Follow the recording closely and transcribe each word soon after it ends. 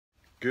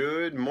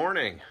Good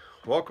morning.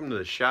 Welcome to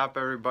the shop,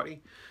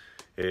 everybody.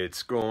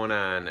 It's going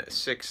on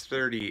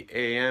 6:30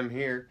 a.m.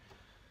 here.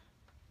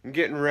 I'm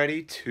getting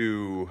ready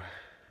to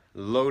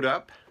load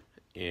up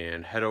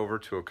and head over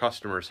to a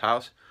customer's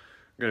house.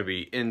 I'm going to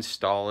be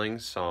installing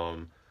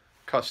some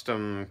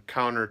custom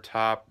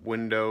countertop,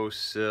 window,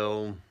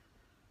 sill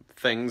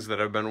things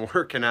that I've been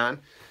working on,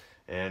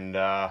 and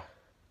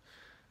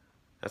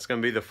that's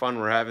going to be the fun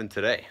we're having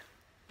today.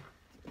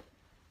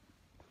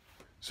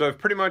 So I've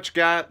pretty much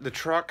got the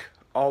truck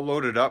all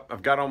loaded up.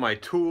 I've got all my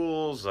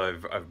tools.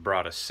 I've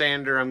brought a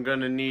sander I'm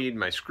gonna need,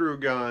 my screw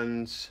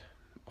guns,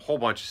 a whole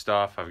bunch of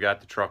stuff. I've got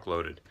the truck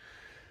loaded.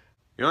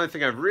 The only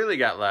thing I've really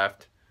got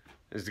left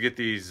is to get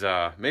these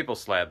maple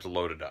slabs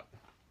loaded up.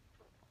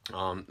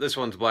 This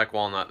one's black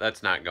walnut.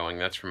 That's not going.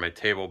 That's for my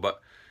table. But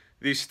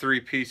these three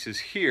pieces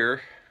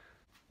here,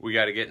 we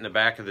got to get in the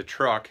back of the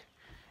truck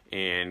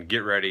and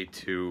get ready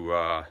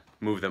to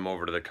move them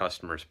over to the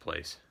customer's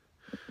place.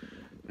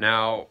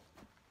 Now,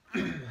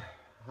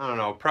 I don't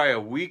know, probably a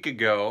week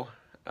ago,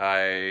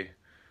 I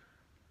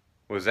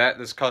was at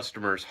this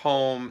customer's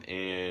home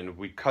and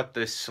we cut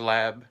this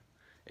slab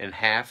in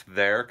half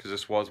there because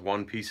this was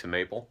one piece of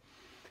maple.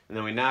 And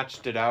then we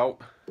notched it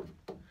out,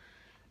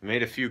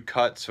 made a few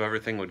cuts so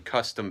everything would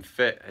custom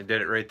fit. I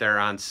did it right there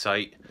on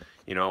site.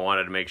 You know, I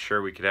wanted to make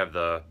sure we could have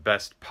the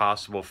best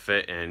possible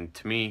fit, and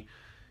to me,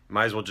 you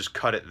might as well just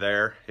cut it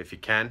there if you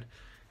can,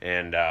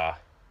 and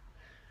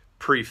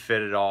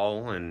pre-fit it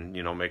all and,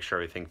 you know, make sure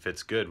everything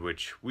fits good,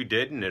 which we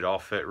did, and it all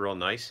fit real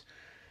nice.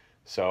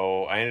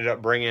 So I ended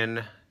up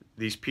bringing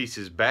these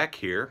pieces back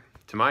here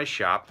to my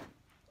shop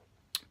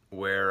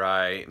where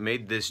I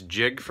made this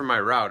jig for my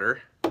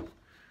router,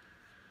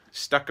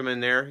 stuck them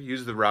in there,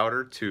 used the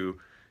router to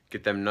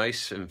get them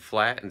nice and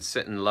flat and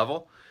sitting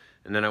level,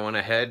 and then I went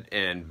ahead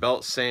and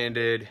belt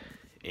sanded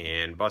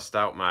and bust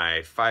out my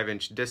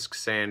 5-inch disc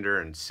sander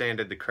and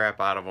sanded the crap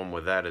out of them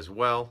with that as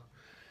well.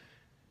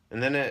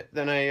 And then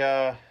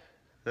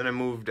I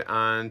moved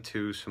on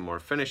to some more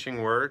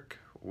finishing work,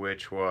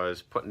 which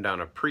was putting down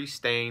a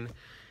pre-stain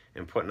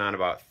and putting on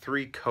about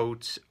 3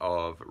 coats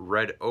of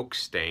red oak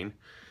stain.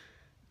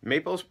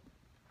 Maple's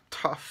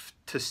tough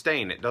to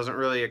stain. It doesn't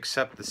really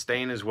accept the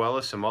stain as well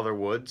as some other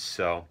woods,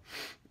 so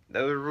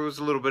there was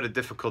a little bit of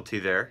difficulty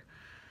there.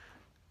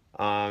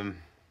 You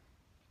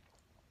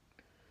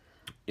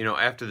know,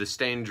 after the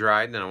stain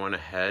dried, then I went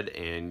ahead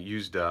and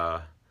used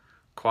a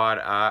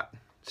quad-aught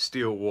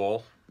steel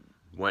wool.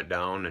 Went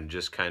down and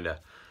just kind of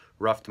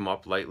roughed them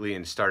up lightly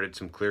and started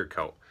some clear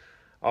coat.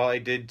 All I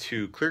did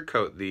to clear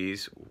coat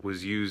these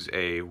was use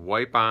a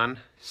wipe-on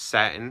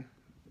satin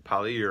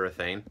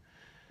polyurethane.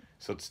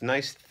 So it's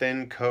nice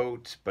thin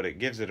coat, but it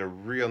gives it a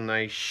real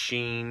nice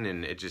sheen,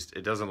 and it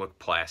doesn't look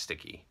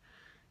plasticky.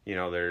 You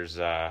know, there's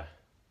I've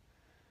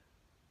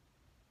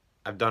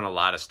done a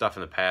lot of stuff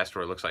in the past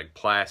where it looks like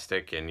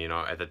plastic, and you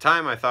know, at the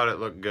time I thought it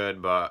looked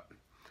good, but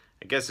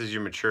I guess as you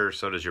mature,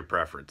 so does your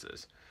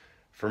preferences.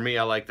 For me,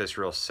 I like this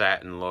real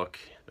satin look.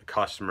 The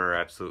customer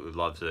absolutely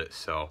loves it,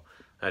 so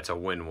that's a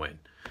win-win.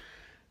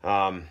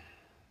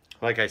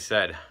 Like I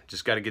said,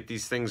 just got to get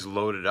these things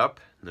loaded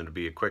up, and it'll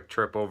be a quick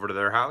trip over to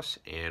their house,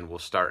 and we'll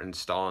start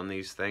installing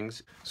these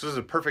things. So this is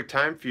a perfect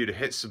time for you to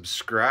hit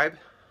subscribe.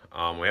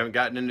 We haven't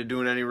gotten into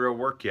doing any real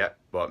work yet,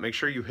 but make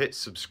sure you hit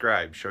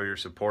subscribe, show your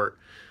support.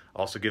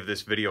 Also give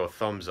this video a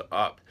thumbs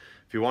up.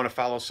 If you want to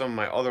follow some of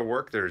my other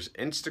work, there's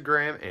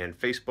Instagram and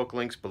Facebook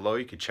links below.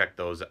 You can check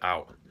those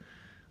out.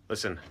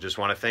 Listen, just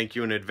want to thank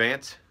you in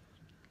advance.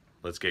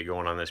 Let's get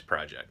going on this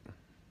project.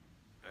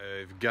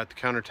 I've got the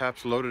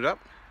countertops loaded up,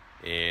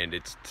 and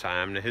it's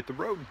time to hit the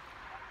road.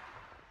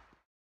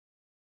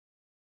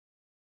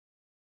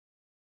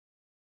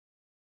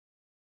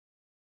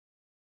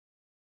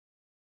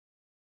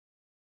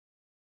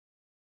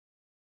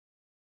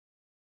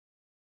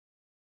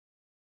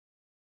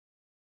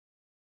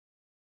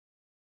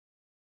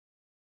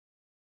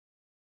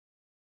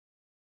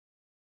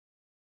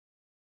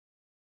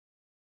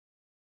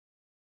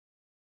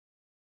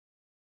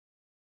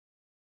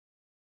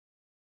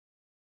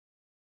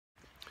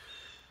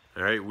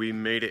 All right, we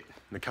made it.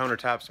 The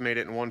countertops made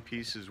it in one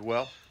piece as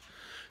well.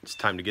 It's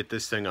time to get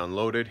this thing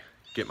unloaded,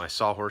 get my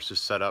sawhorses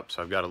set up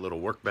so I've got a little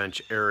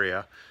workbench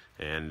area,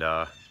 and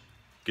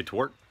get to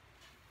work.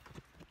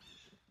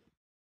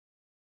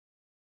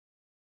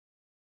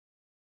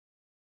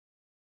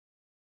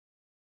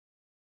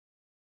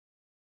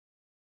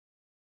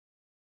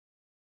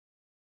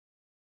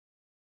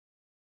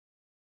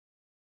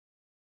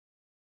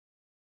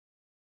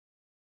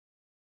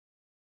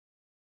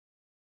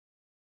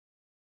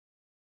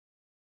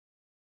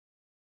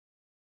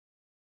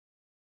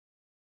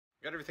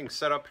 Got everything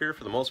set up here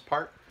for the most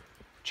part.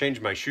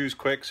 Changed my shoes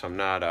quick so I'm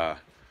not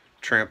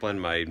trampling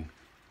my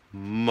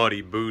muddy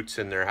boots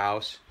in their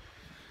house.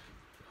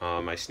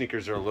 My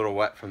sneakers are a little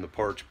wet from the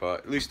porch,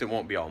 but at least it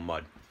won't be all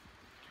mud.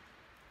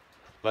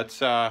 Let's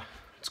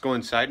go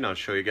inside and I'll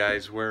show you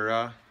guys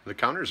where the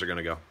counters are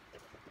gonna go.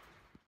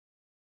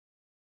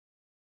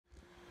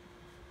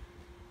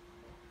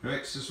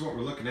 Alright, so this is what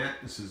we're looking at.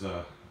 This is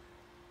a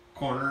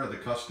corner of the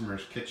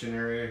customer's kitchen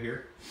area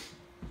here.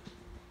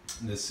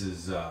 This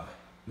is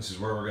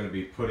where we're going to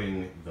be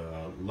putting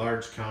the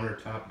large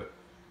countertop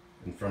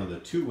in front of the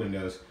two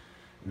windows,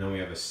 and then we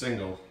have a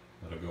single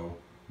that'll go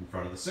in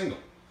front of the single.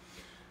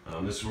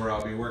 This is where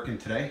I'll be working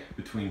today,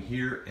 between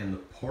here and the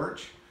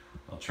porch.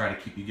 I'll try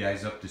to keep you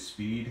guys up to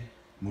speed,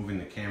 moving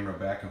the camera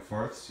back and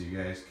forth so you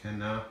guys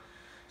can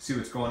see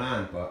what's going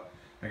on, but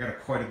I got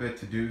quite a bit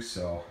to do,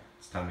 so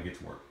it's time to get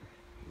to work.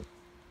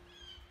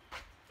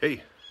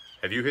 Hey,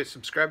 have you hit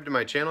subscribe to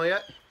my channel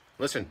yet?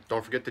 Listen,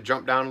 don't forget to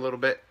jump down a little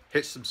bit,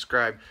 hit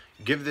subscribe,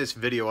 give this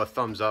video a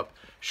thumbs up,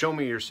 show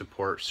me your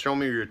support, show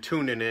me you're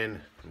tuning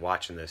in,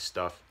 watching this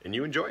stuff, and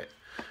you enjoy it.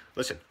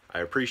 Listen, I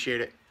appreciate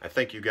it. I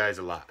thank you guys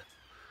a lot.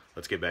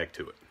 Let's get back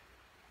to it.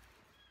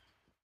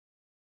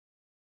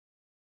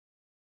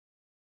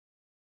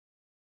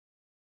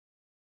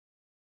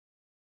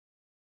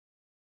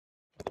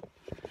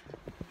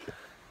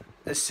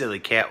 This silly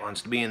cat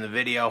wants to be in the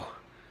video.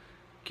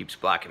 Keeps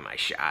blocking my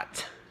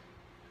shots.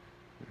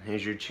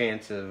 Here's your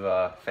chance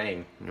of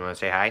fame. You want to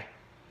say hi?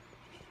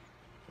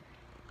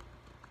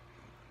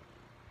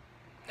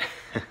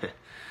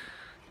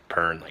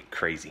 Purring like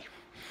crazy.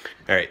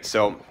 Alright,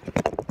 so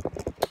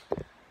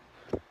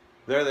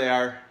there they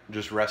are,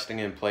 just resting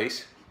in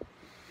place.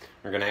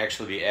 We're going to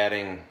actually be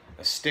adding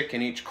a stick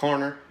in each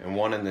corner and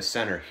one in the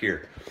center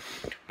here.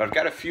 But I've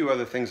got a few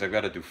other things I've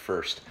got to do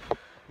first.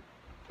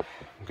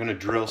 I'm going to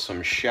drill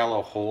some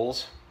shallow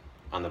holes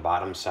on the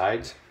bottom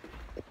sides.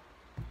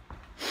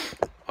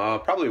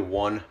 Probably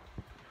one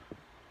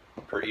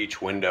per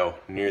each window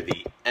near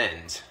the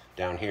ends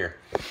down here.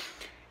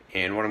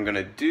 And what I'm going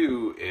to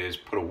do is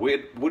put a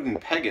wooden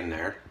peg in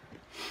there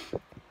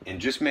and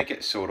just make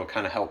it so it'll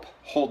kind of help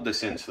hold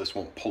this in so this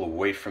won't pull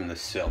away from the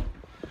sill.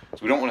 So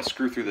we don't want to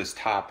screw through this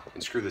top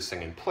and screw this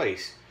thing in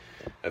place.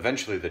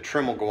 Eventually the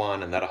trim will go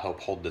on and that'll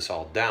help hold this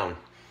all down.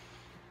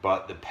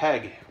 But the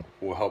peg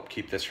will help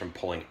keep this from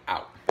pulling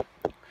out,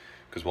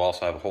 because we'll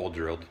also have a hole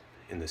drilled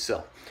in the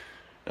sill.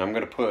 And I'm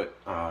going to put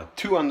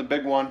two on the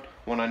big one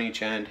on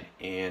each end,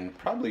 and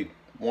probably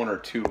one or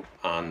two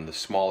on the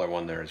smaller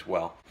one there as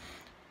well.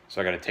 So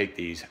I got to take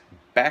these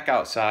back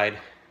outside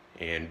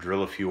and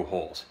drill a few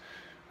holes.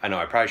 I know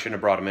I probably shouldn't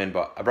have brought them in,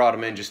 but I brought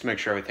them in just to make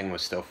sure everything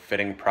was still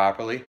fitting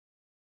properly.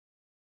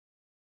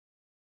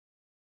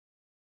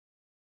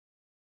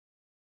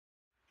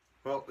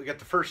 Well, we got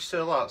the first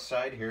sill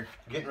outside here,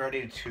 getting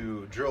ready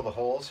to drill the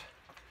holes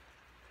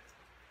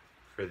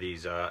for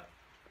these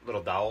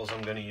little dowels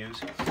I'm going to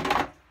use.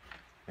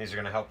 These are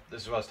going to help,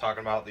 this is what I was talking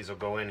about, these will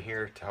go in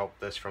here to help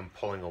this from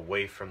pulling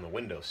away from the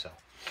windowsill.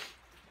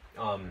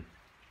 I'm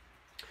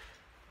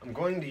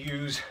going to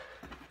use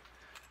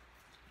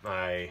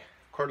my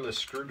cordless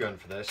screw gun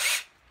for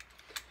this,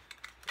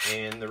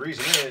 and the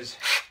reason is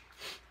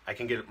I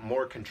can get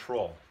more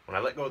control. When I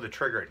let go of the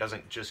trigger, it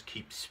doesn't just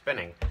keep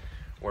spinning.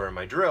 Where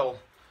my drill,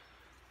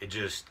 it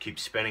just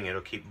keeps spinning,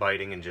 it'll keep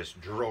biting and just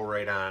drill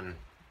right on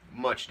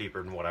much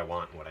deeper than what I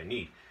want and what I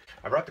need.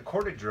 I brought the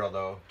corded drill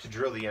though to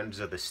drill the ends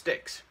of the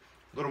sticks.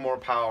 A little more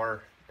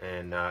power,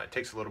 and it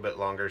takes a little bit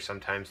longer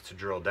sometimes to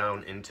drill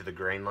down into the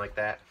grain like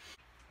that.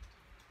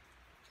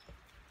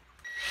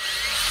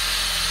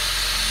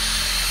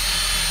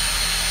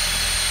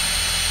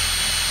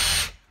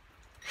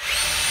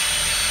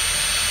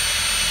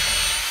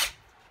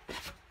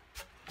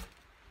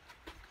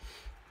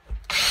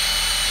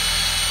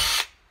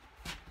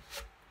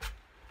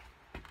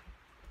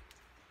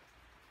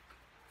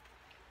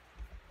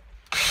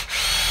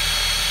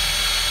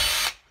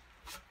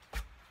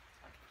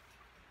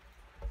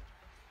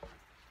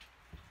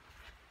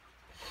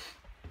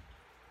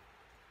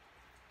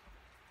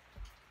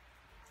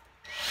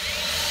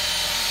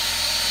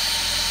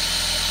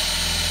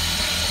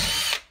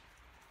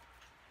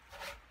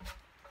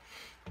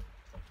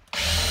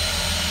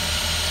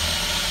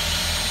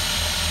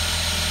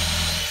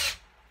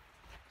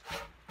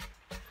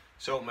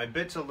 So my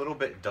bit's a little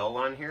bit dull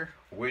on here,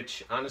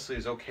 which honestly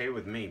is okay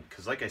with me,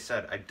 because like I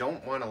said, I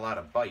don't want a lot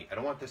of bite. I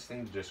don't want this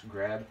thing to just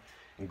grab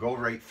and go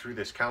right through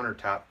this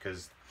countertop,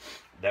 because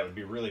that would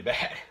be really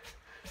bad.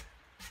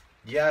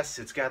 Yes,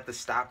 it's got the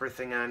stopper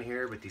thing on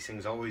here, but these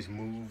things always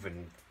move,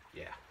 and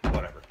yeah,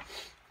 whatever.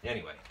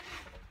 Anyway,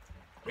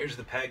 here's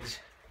the pegs.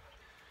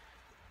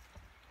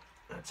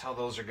 That's how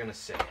those are going to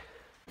sit.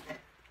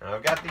 Now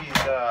I've got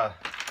these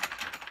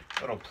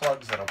little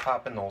plugs that'll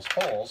pop in those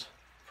holes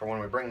for when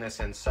we bring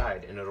this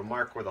inside, and it'll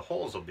mark where the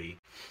holes will be.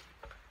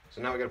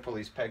 So now we got to pull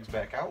these pegs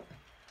back out,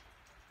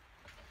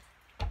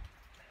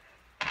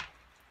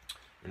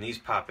 and these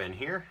pop in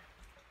here,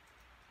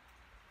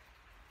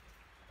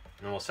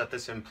 and we'll set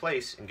this in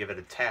place and give it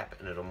a tap,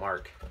 and it'll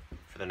mark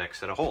for the next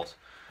set of holes.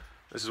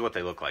 This is what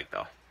they look like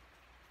though.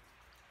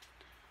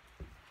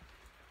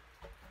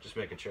 Just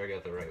making sure I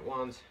got the right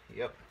ones.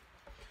 Yep,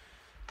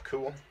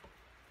 cool.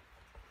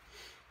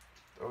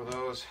 Throw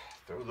those,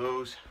 throw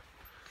those.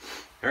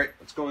 All right,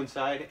 let's go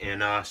inside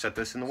and set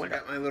this in the window. I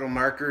got my little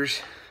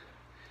markers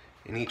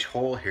in each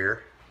hole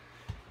here,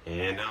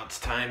 and now it's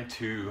time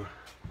to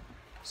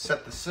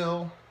set the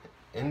sill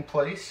in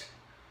place.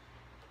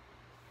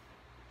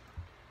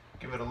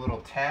 give it a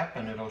little tap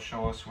and it'll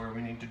show us where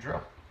we need to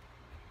drill.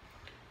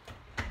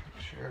 Make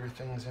sure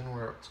everything's in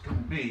where it's going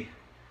to be.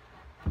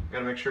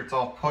 Gotta make sure it's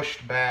all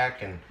pushed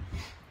back and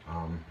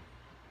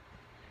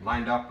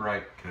lined up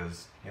right,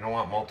 because you don't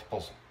want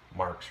multiple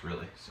marks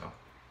really. So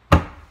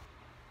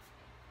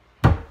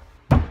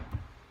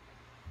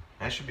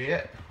that should be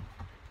it.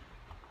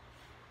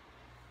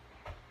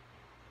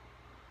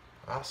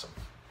 Awesome.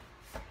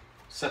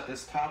 Set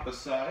this top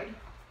aside.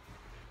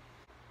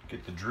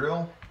 Get the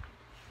drill.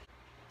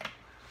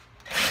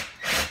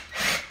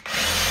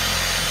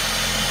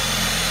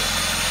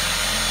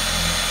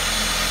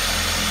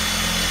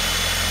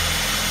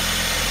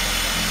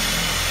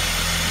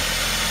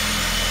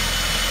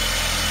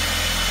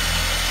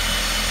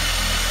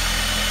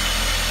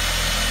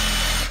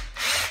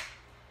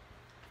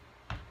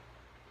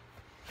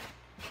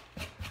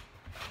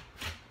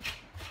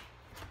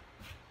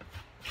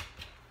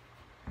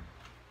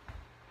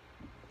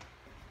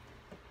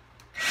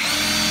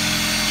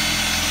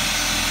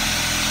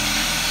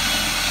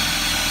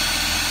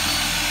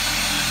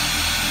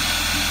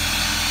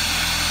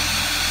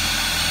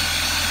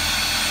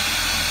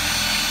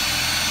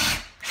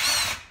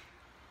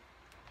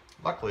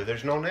 Luckily,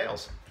 there's no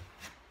nails.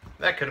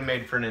 That could have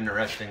made for an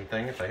interesting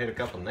thing if I hit a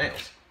couple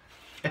nails.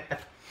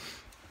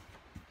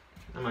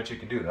 Not much you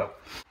can do though.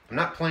 I'm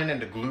not planning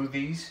to glue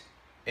these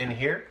in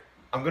here.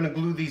 I'm going to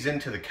glue these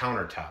into the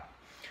countertop.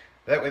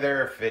 That way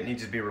there, if it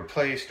needs to be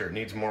replaced or it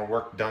needs more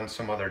work done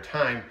some other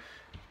time,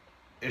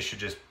 it should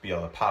just be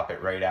able to pop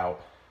it right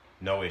out.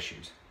 No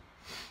issues.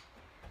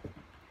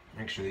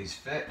 Make sure these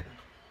fit.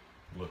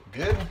 Look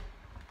good.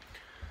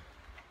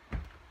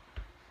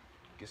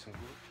 Get some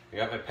glue. I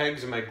got my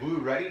pegs and my glue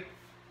ready.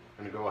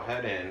 I'm going to go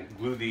ahead and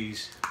glue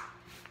these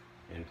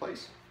in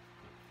place.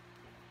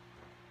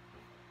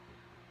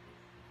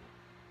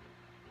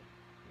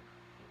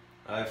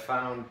 I've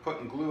found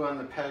putting glue on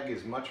the peg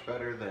is much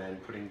better than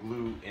putting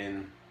glue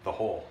in the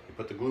hole. You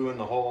put the glue in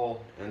the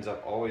hole, it ends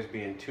up always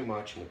being too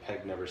much and the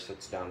peg never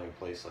sits down in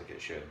place like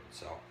it should.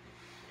 So,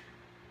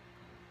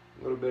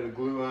 a little bit of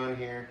glue on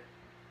here.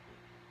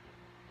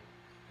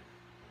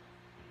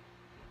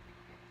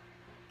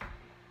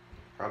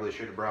 Probably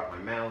should have brought my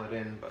mallet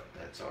in, but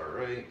that's all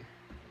right.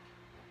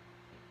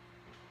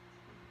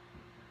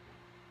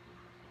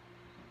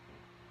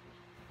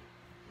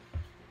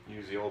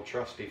 Use the old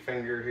trusty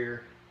finger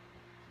here.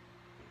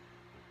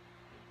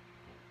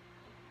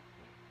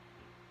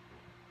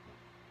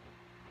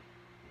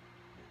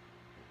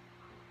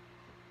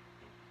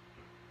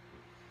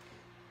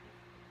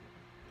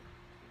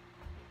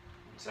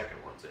 Second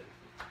one's in.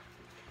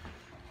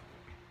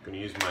 I'm going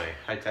to use my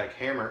high-tech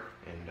hammer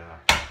and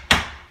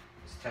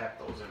just tap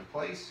those in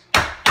place.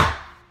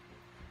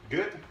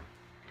 Good.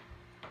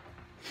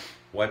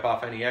 Wipe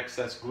off any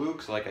excess glue,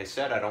 because like I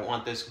said, I don't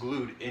want this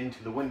glued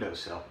into the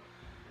windowsill.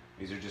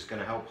 These are just going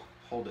to help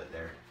hold it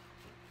there.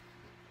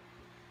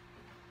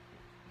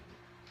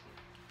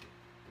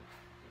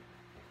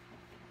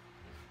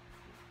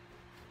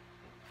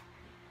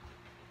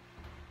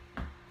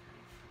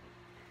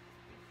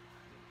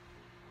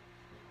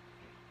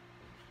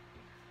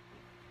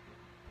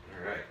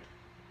 Alright.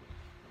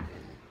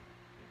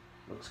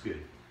 Looks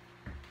good.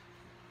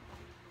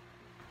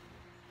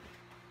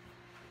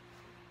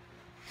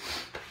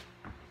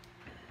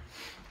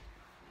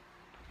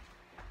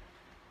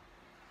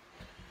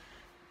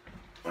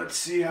 Let's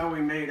see how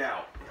we made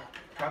out.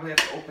 Probably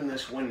have to open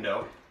this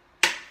window.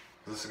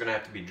 This is going to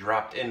have to be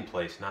dropped in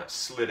place, not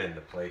slid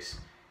into place.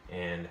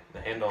 And the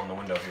handle on the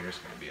window here is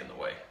going to be in the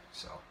way.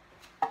 So,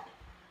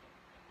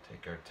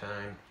 take our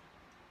time.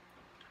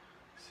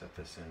 Set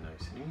this in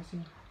nice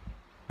and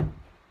easy.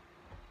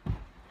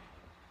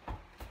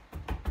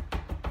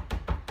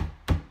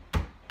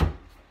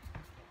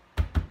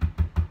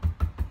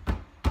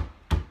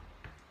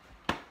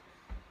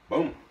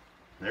 Boom.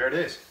 There it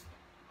is.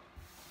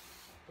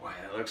 Wow,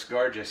 that looks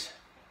gorgeous.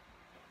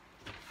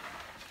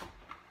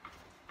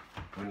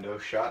 Window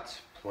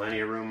shuts, plenty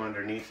of room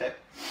underneath it.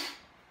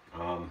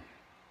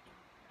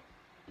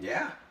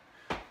 Yeah,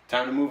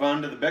 time to move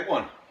on to the big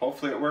one.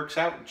 Hopefully it works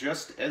out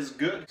just as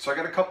good. So I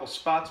got a couple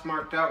spots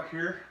marked out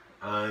here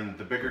on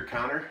the bigger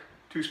counter,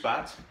 2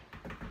 spots.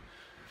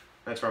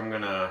 That's where I'm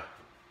gonna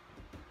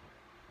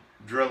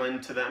drill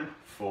into them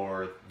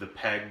for the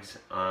pegs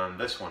on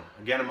this one.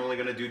 Again, I'm only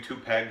gonna do 2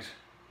 pegs,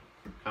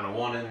 kind of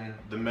one in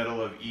the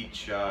middle of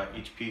each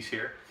piece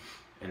here,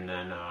 and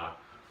then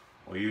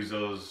we'll use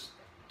those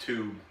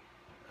 2,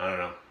 I don't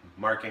know,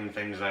 marking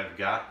things I've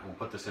got. We'll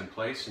put this in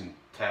place and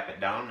tap it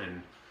down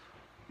and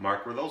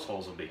mark where those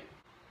holes will be.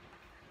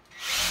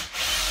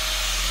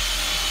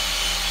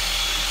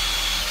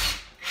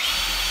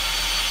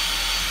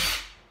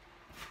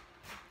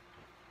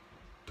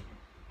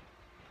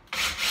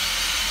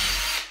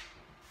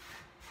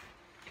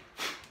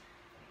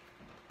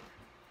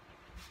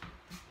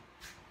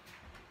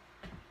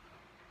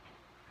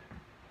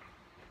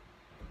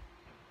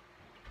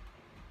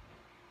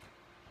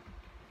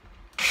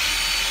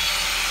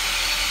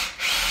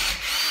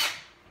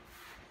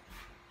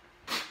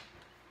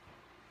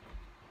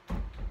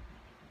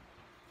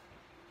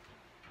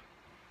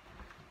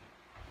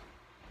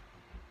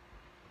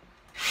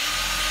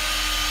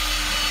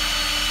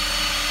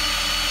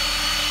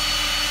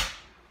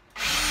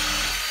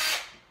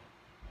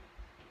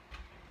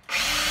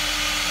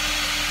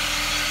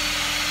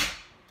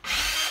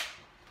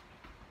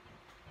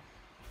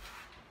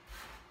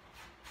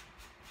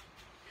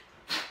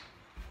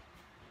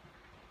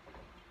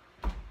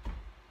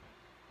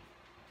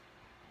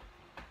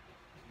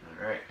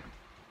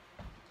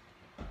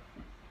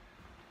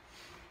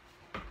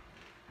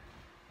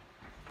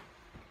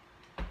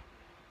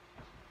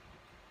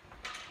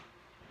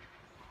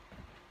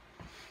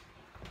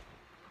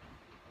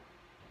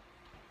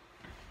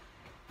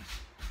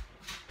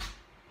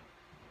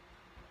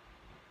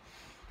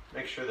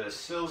 sure the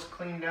sill's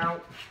cleaned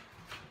out.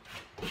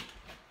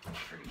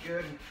 Pretty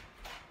good.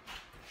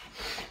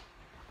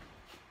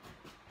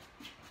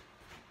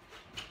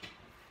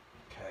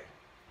 Okay.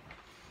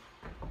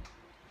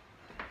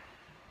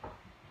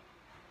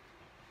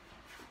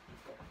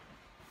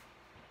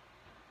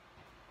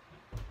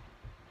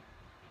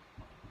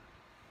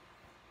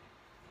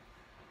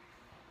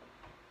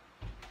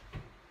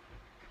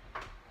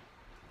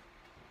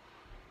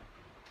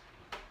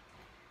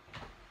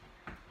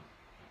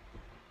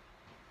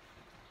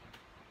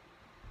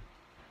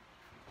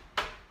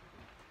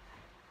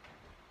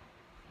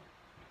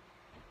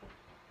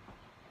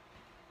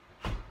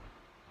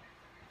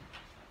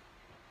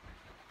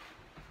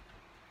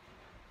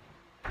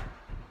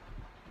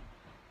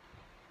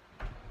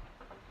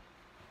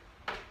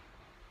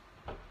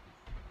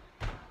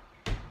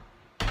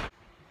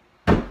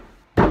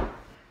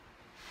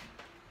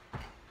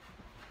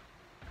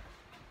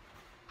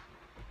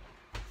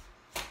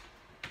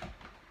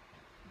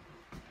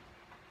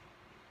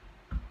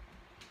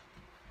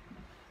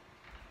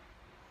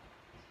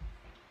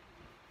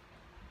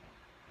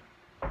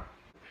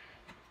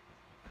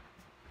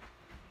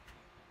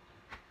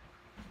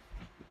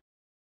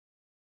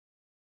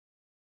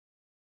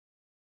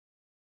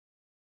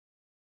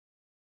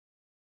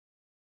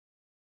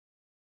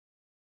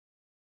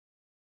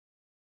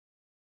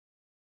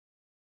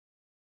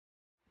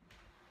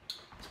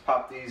 Let's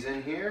pop these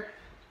in here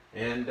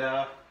and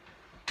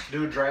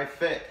do a dry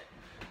fit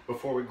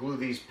before we glue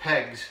these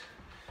pegs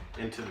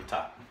into the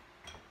top.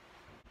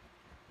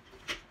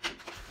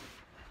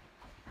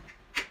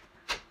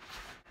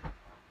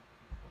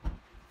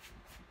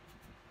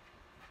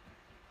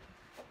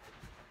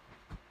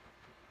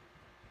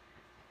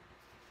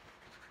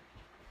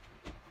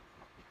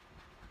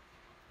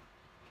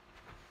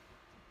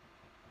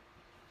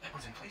 That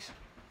one's in place.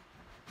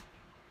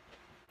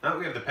 Now that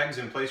we have the pegs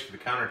in place for the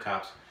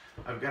countertops,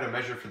 I've got to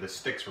measure for the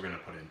sticks we're going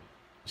to put in.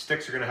 The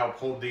sticks are going to help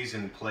hold these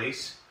in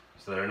place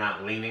so they're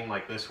not leaning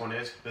like this one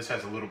is. This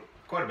has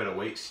quite a bit of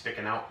weight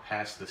sticking out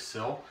past the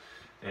sill,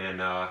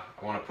 and I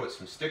want to put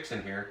some sticks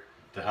in here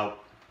to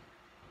help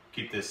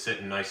keep this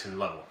sitting nice and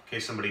level. In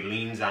case somebody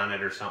leans on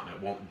it or something,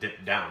 it won't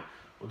dip down.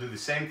 We'll do the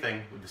same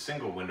thing with the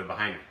single window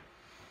behind me.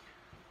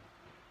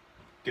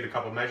 Get a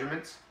couple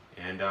measurements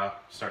and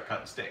start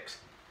cutting sticks.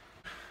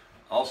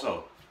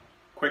 Also,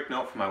 quick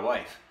note for my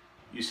wife.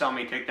 You saw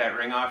me take that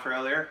ring off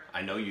earlier?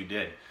 I know you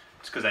did.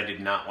 It's because I did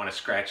not want to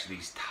scratch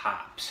these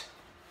tops.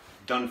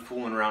 Done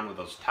fooling around with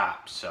those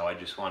tops, so I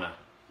just want to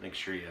make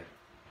sure you,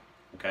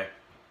 okay?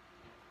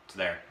 It's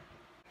there.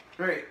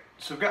 Alright,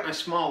 so I've got my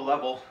small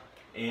level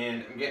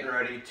and I'm getting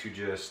ready to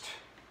just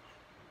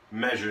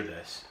measure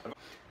this.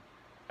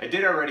 I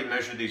did already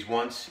measure these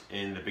once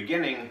in the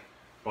beginning,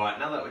 but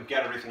now that we've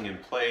got everything in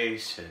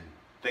place and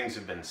things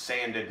have been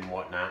sanded and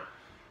whatnot,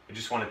 I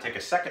just want to take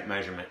a second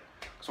measurement.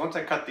 Because once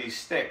I cut these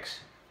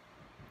sticks,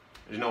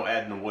 there's no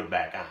adding the wood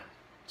back on.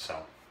 So,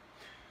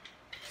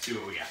 let's see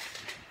what we got.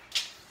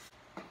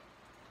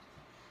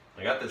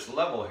 I got this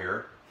level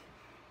here,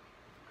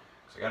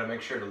 so I got to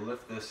make sure to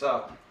lift this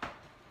up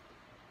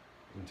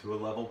into a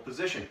level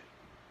position.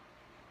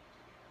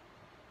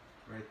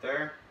 Right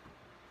there.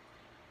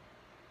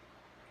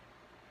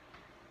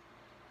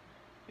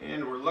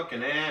 And we're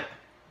looking at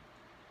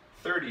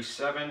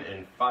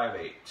 37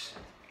 5/8.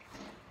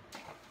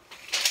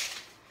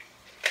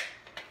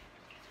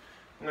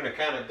 I'm going to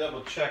kind of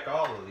double check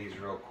all of these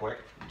real quick,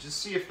 just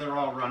see if they're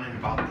all running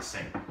about the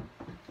same.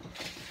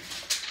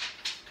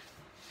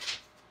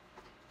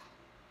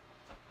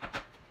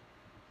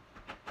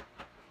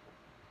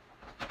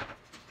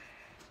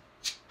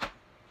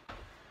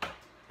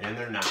 And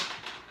they're not.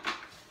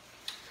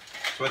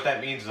 So what that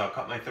means is I'll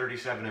cut my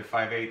 37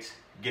 5/8,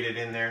 get it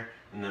in there,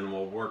 and then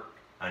we'll work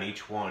on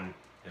each one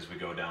as we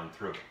go down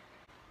through.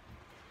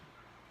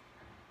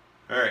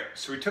 Alright,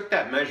 so we took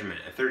that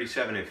measurement at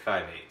 37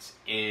 5/8,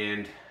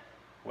 and,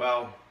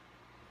 well,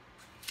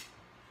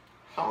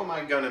 how am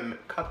I going to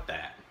cut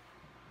that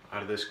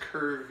out of this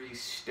curvy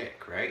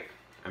stick, right?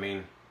 I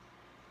mean,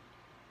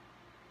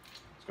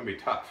 it's going to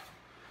be tough.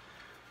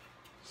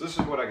 So this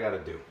is what I got to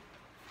do.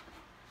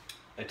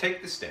 I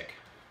take the stick,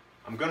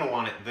 I'm going to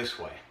want it this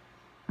way,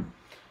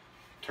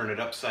 turn it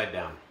upside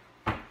down,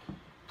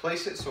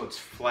 place it so it's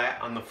flat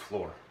on the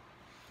floor.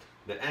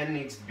 The end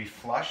needs to be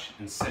flush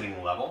and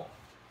sitting level.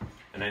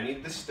 And I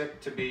need the stick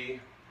to be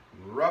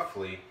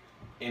roughly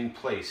in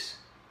place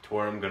to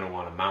where I'm going to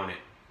want to mount it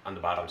on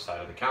the bottom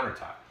side of the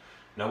countertop.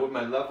 Now with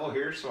my level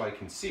here so I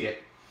can see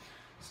it,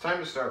 it's time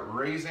to start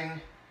raising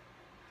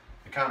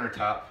the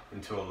countertop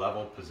into a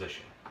level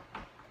position.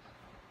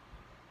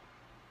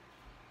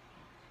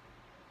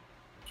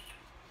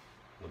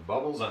 The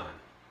bubble's on.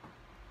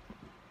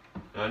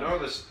 Now I know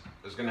this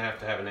is going to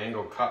have an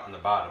angle cut in the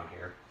bottom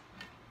here.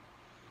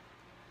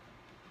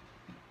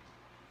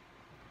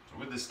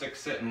 With the stick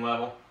sitting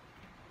level,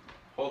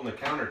 holding the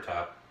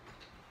countertop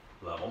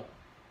level,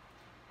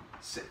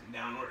 sitting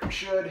down where it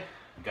should,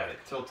 got it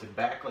tilted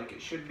back like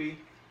it should be,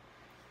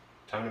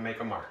 time to make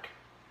a mark.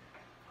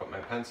 Put my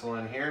pencil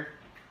in here,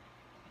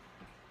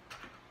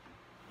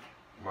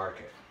 mark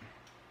it.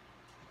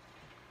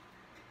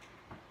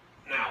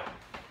 Now,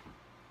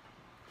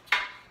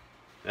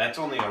 that's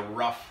only a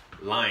rough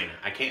line.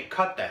 I can't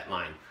cut that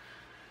line.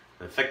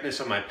 The thickness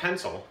of my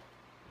pencil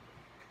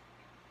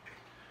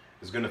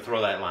is going to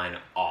throw that line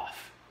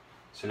off.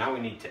 So now we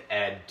need to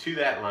add to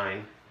that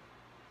line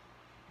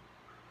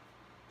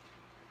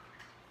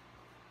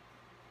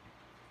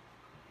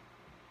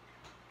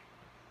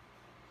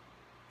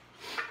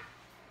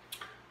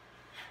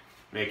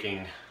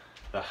making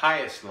the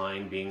highest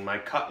line being my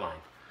cut line.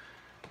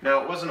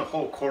 Now, it wasn't a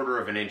whole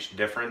 1/4 of an inch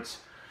difference,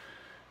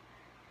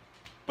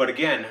 but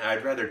again,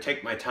 I'd rather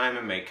take my time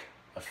and make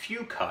a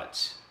few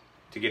cuts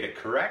to get it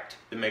correct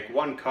than make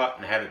one cut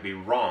and have it be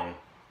wrong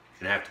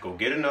and have to go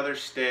get another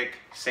stick,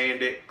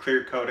 sand it,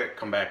 clear coat it,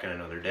 come back in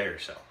another day or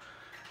so.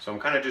 So I'm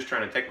kind of just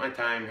trying to take my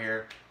time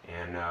here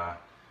and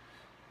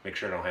make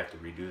sure I don't have to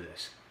redo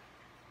this.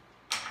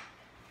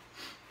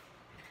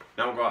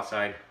 Now we'll go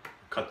outside,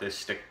 cut this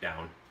stick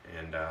down,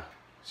 and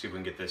see if we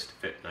can get this to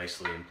fit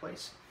nicely in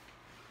place.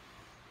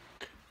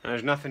 Now,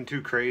 there's nothing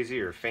too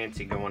crazy or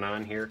fancy going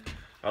on here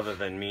other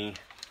than me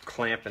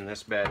clamping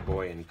this bad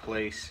boy in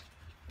place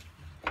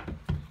so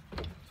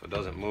it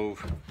doesn't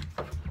move.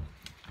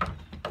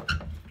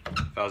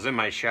 If I was in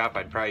my shop,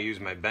 I'd probably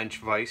use my bench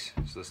vise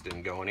so this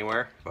didn't go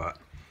anywhere, but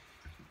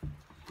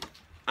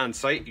on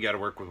site you got to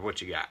work with what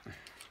you got.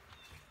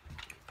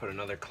 Put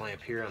another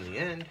clamp here on the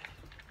end.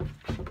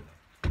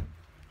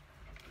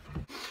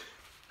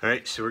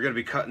 Alright, so we're going to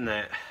be cutting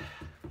that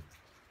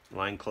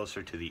line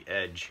closer to the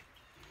edge.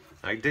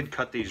 I did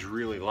cut these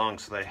really long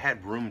so that I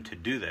had room to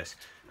do this,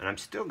 and I'm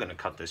still going to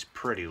cut this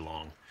pretty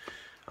long.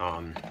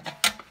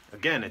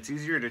 Again, it's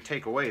easier to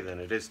take away than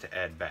it is to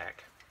add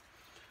back.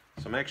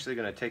 So I'm actually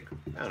going to take,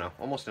 I don't know,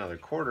 almost another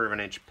 1/4 of an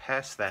inch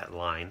past that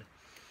line.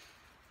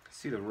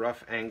 See the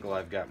rough angle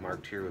I've got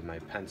marked here with my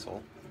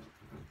pencil.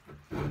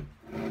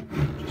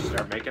 Just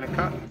start making a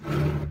cut.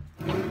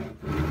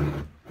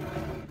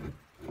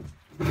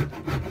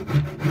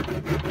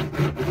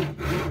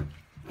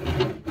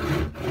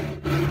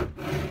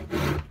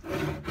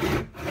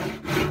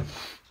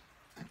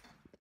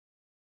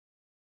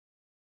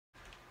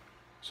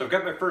 So I've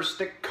got my first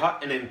stick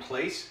cut and in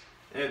place.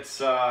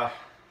 It's I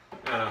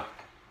don't know,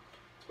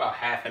 it's about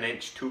 1/2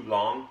 inch too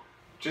long,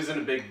 which isn't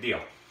a big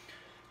deal.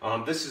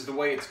 This is the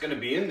way it's going to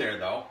be in there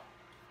though.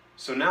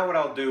 So now what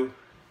I'll do,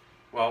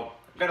 well,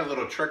 I've got a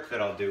little trick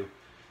that I'll do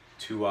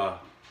to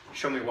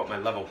show me what my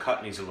level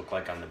cut needs to look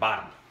like on the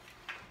bottom.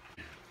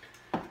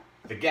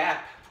 The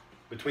gap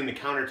between the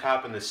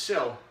countertop and the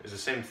sill is the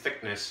same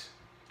thickness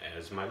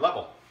as my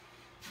level.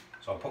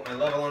 So I'll put my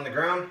level on the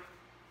ground,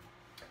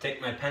 take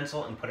my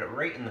pencil and put it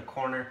right in the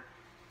corner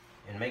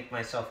and make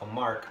myself a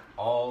mark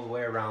all the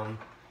way around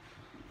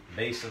the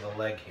base of the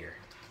leg here.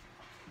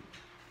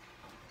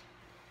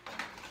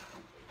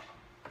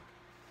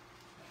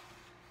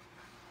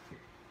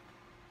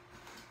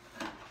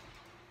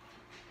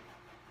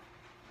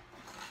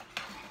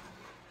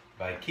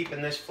 By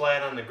keeping this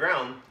flat on the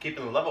ground,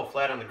 keeping the level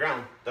flat on the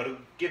ground, that'll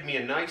give me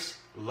a nice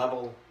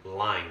level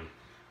line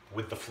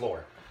with the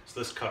floor.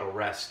 So this cut will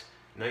rest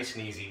nice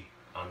and easy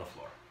on the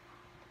floor.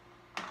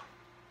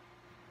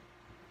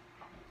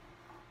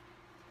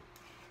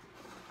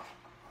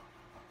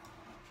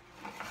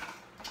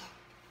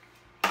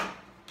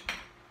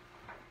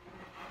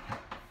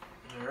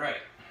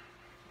 Alright.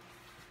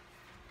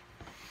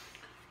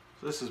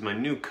 So this is my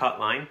new cut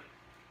line.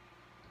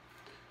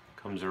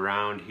 Comes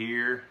around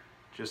here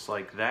just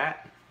like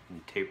that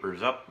and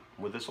tapers up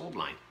with this old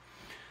line.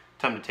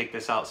 Time to take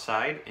this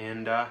outside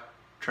and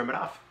trim it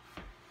off.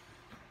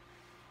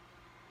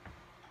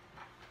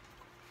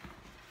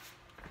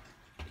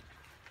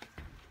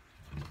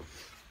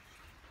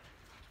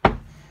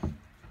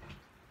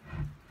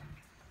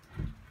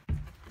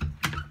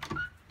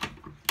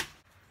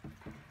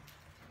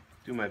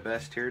 Do my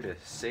best here to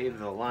save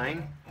the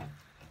line.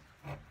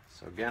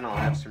 So again, I'll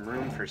have some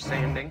room for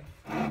sanding.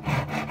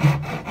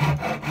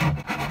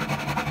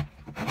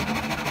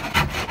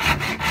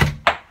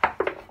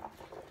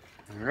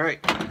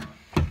 Alright,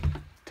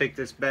 take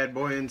this bad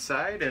boy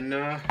inside and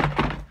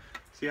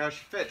see how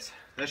she fits.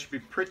 That should be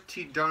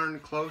pretty darn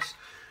close.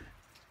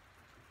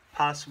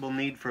 Possible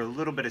need for a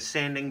little bit of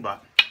sanding,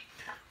 but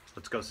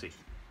let's go see.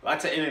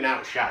 Lots of in and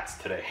out shots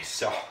today,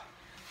 so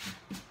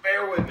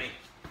bear with me.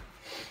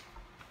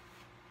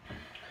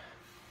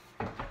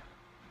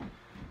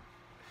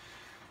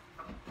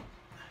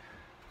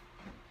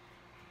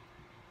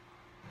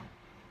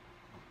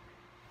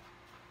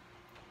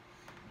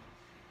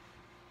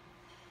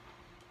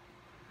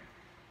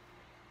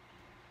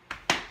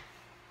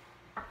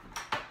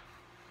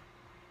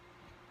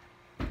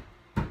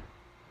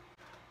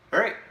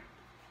 Alright,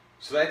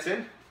 so that's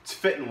in. It's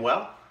fitting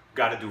well.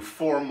 Got to do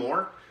 4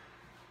 more.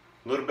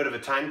 A little bit of a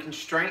time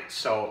constraint,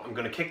 so I'm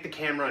going to kick the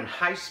camera in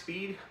high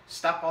speed,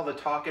 stop all the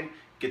talking,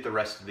 get the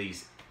rest of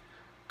these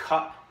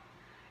cut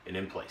and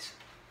in place.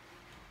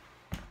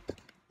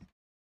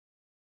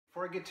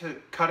 Before I get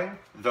to cutting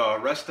the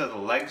rest of the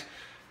legs,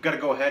 I've got to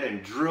go ahead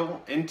and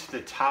drill into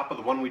the top of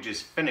the one we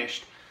just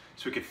finished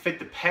so we could fit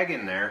the peg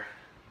in there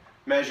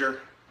measure,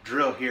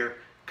 drill here,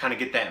 kind of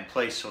get that in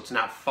place so it's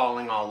not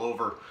falling all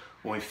over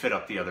when we fit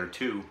up the other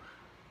two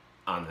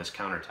on this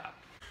countertop.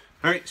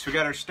 All right, so we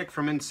got our stick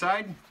from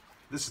inside.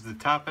 This is the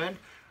top end.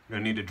 We're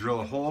gonna need to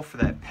drill a hole for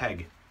that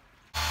peg.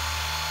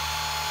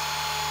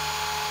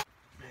 That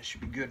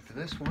should be good for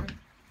this one.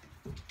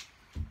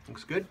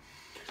 Looks good.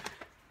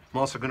 I'm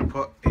also gonna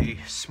put a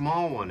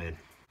small one in.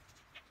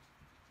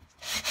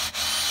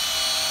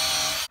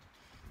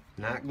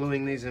 Not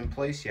gluing these in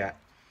place yet.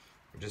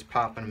 We're just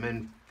popping them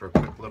in for a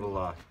quick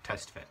little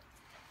test fit.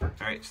 All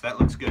right, so that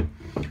looks good.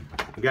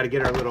 We got to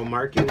get our little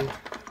marking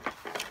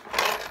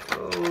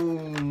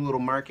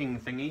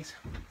thingies.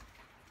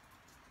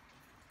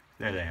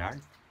 There they are.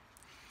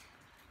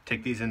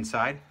 Take these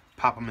inside,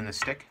 pop them in the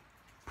stick,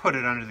 put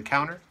it under the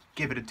counter,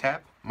 give it a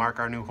tap, mark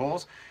our new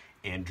holes,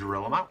 and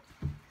drill them out.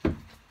 All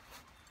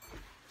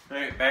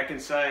right, back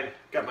inside,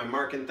 got my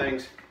marking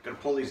things. Gonna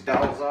pull these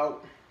dowels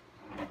out.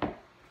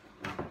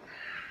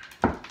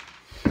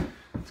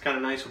 It's kind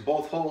of nice with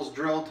both holes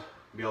drilled,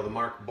 be able to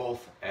mark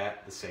both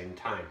at the same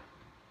time.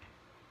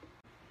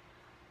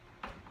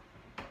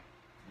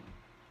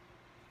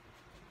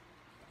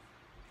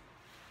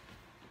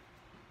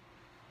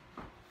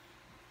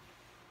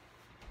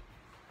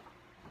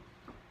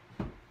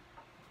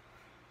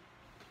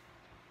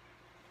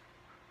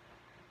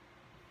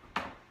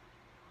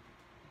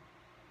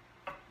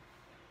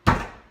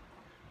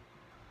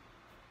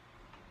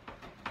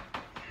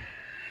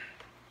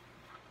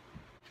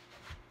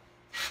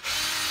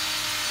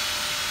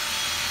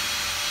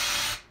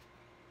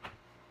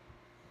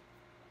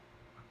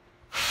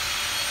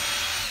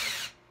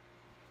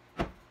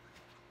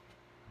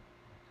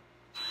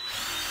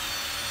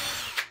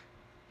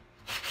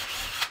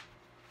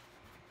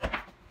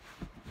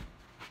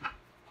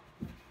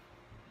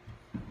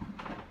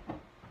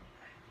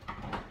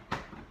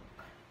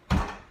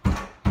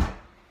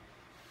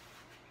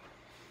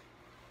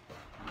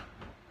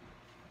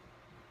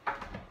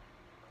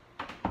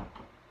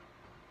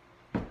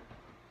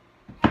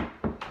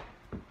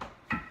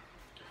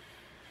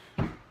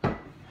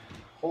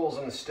 Holes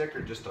in the stick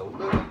are just a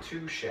little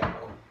too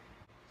shallow.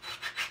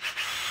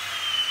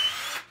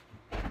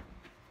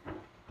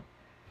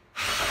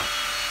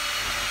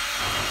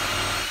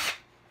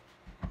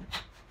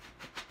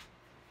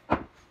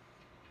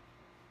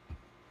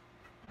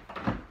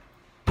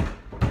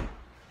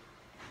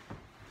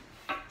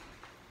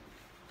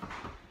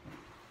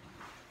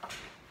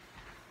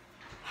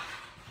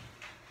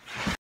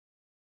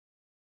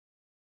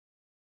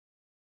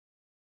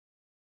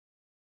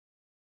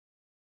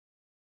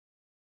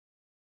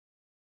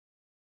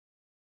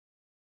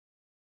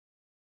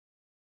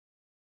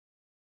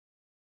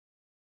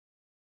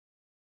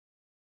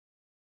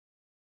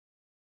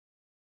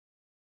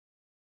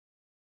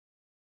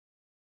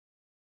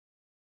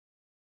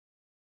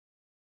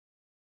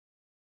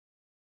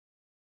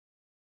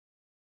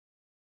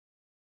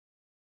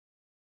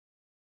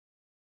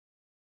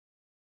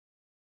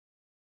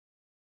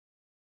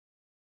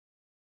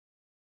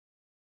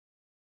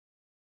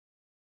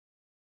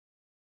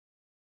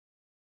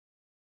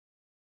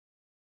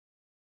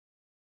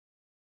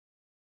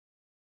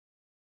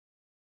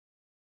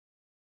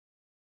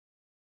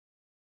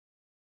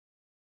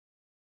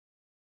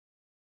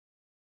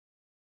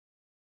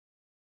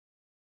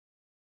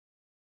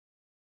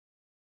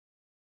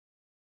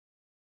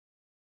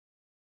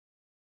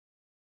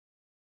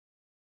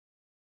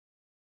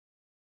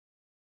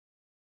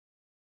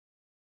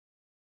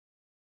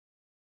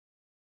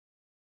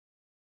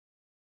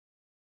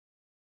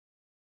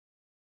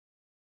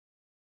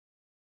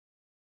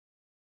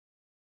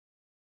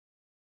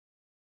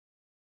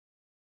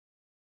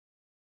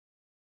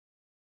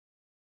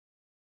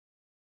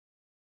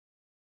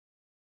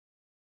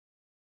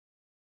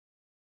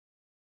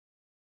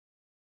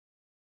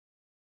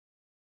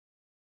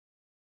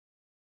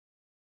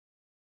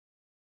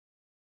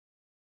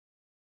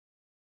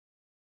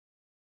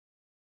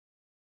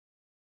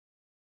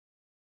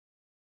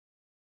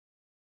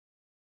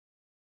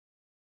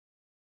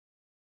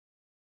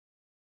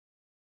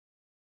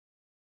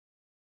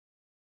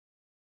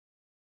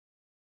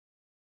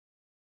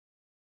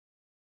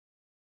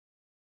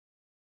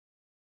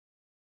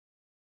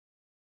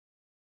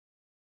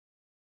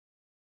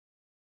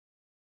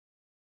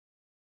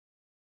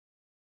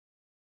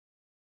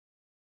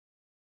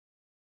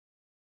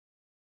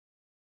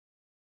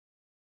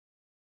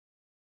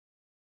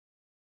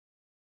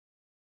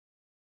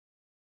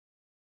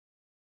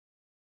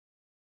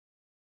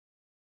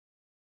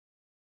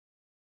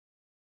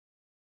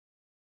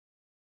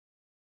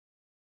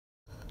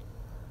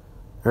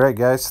 Alright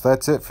guys, so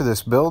that's it for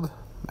this build.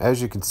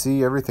 As you can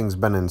see, everything's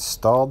been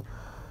installed.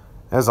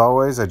 As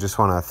always, I just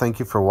want to thank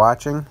you for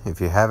watching. If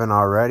you haven't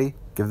already,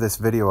 give this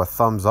video a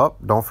thumbs up.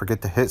 Don't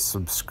forget to hit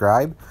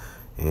subscribe,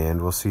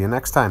 and we'll see you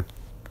next time.